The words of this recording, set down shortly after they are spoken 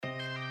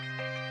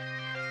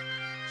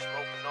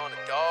the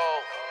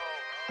dog.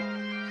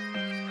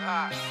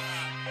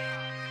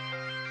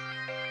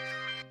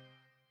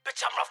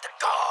 Bitch, I'm off the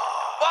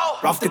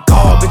guard. Off the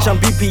guard, bitch, I'm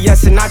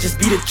BPS and I just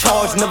be the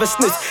charge. Never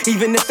snitch,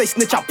 even if they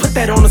snitch, I put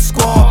that on the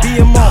squad.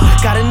 BMR,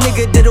 got a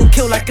nigga that'll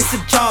kill like it's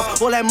a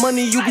job. All that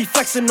money you be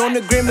flexing on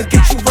the gram and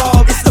get you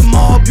robbed. It's the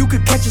mob, you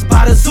could catch us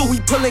by the zoo, we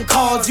pulling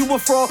cards. You a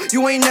fraud,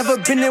 you ain't never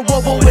been in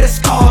war, but with the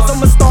scars.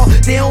 I'm a star,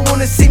 they don't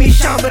wanna see me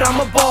shine, but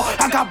I'm a ball.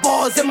 I got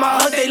balls in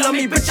my hood, they love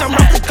me, bitch, I'm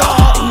off the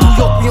guard. In New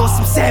York, we on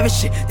some savage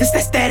shit, this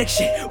that static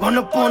shit. Run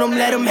up on them,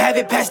 let them have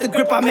it, past the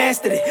grip, I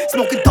mastered it.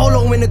 Smoking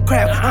Dolo in the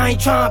crowd, I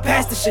ain't trying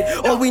past the shit.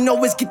 All we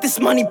know is get this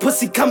money,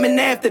 pussy coming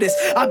after this.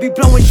 I be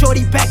blowing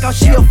shorty back out,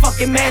 she a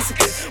fucking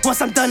masochist.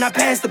 Once I'm done, I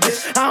pass the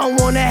bitch, I don't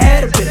wanna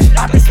have a bitch.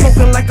 I be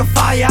smoking like a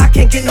fire, I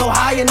can't get no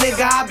higher,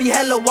 nigga. I be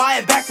hella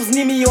wired, backwards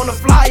need me on a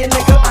flyer,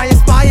 nigga. I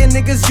inspire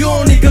niggas, you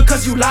don't nigga,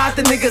 cause you lied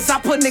to niggas.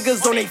 I put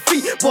niggas on their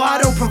feet, boy, I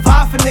don't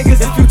provide for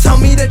niggas. If you tell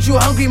me that you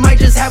hungry, might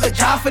just have a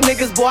job for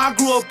niggas. Boy, I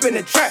grew up in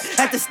the trap,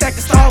 had to stack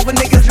the star for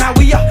niggas. Now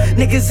we up,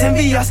 niggas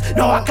envy us,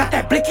 no, I got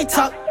that blicky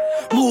tuck.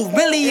 Move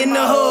Millie in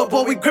the hood,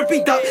 boy, we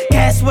grippy duck.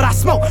 Gas what I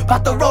smoke,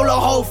 bout to roll a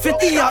whole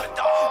 50 up.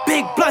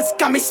 Big blunts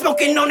got me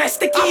smoking on that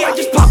sticky. I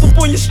just pop up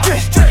on your strip,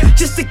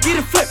 just to get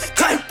a flip.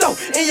 Cutting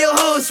throat in your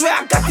hood, swear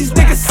I got these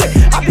niggas sick.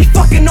 I be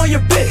fucking on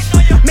your bitch,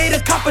 made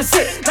a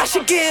composite. Now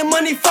she getting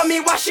money from me,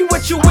 why she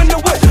with you in the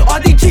whip?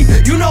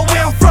 RDG, you know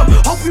where I'm from,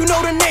 hope you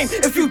know the name.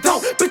 If you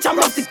don't, bitch, I'm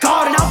off the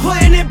guard and I'm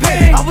putting in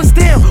pain. I was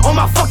down on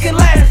my fucking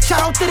last, shout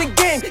out to the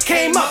game.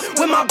 Came up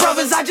with my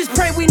brothers, I just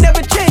pray we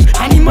never change.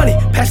 I need money,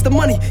 pass the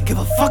money, give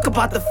a fuck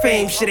about the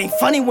fame. Shit ain't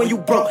funny when you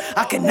broke,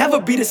 I can never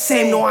be the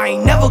same. No, I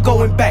ain't never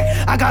going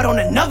back, I got on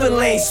another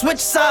lane. Switch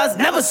sides,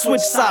 never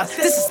switch sides.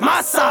 This is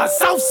my side,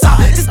 south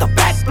side, this the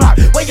back block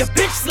where your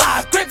bitch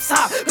slide, grips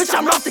high. Bitch,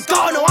 I'm off the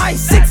guard, no, I ain't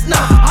 6'9".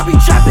 I be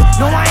trapping,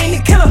 no, I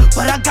ain't a killer,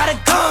 but I got a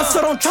gun.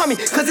 So don't try me,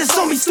 cause it's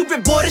on me,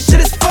 stupid boy, this shit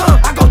is fun.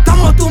 I go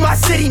dumb through my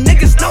city,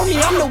 niggas know me,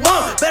 I'm the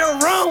one. Better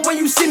run when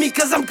you see me,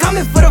 cause I'm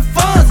coming for the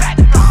funds.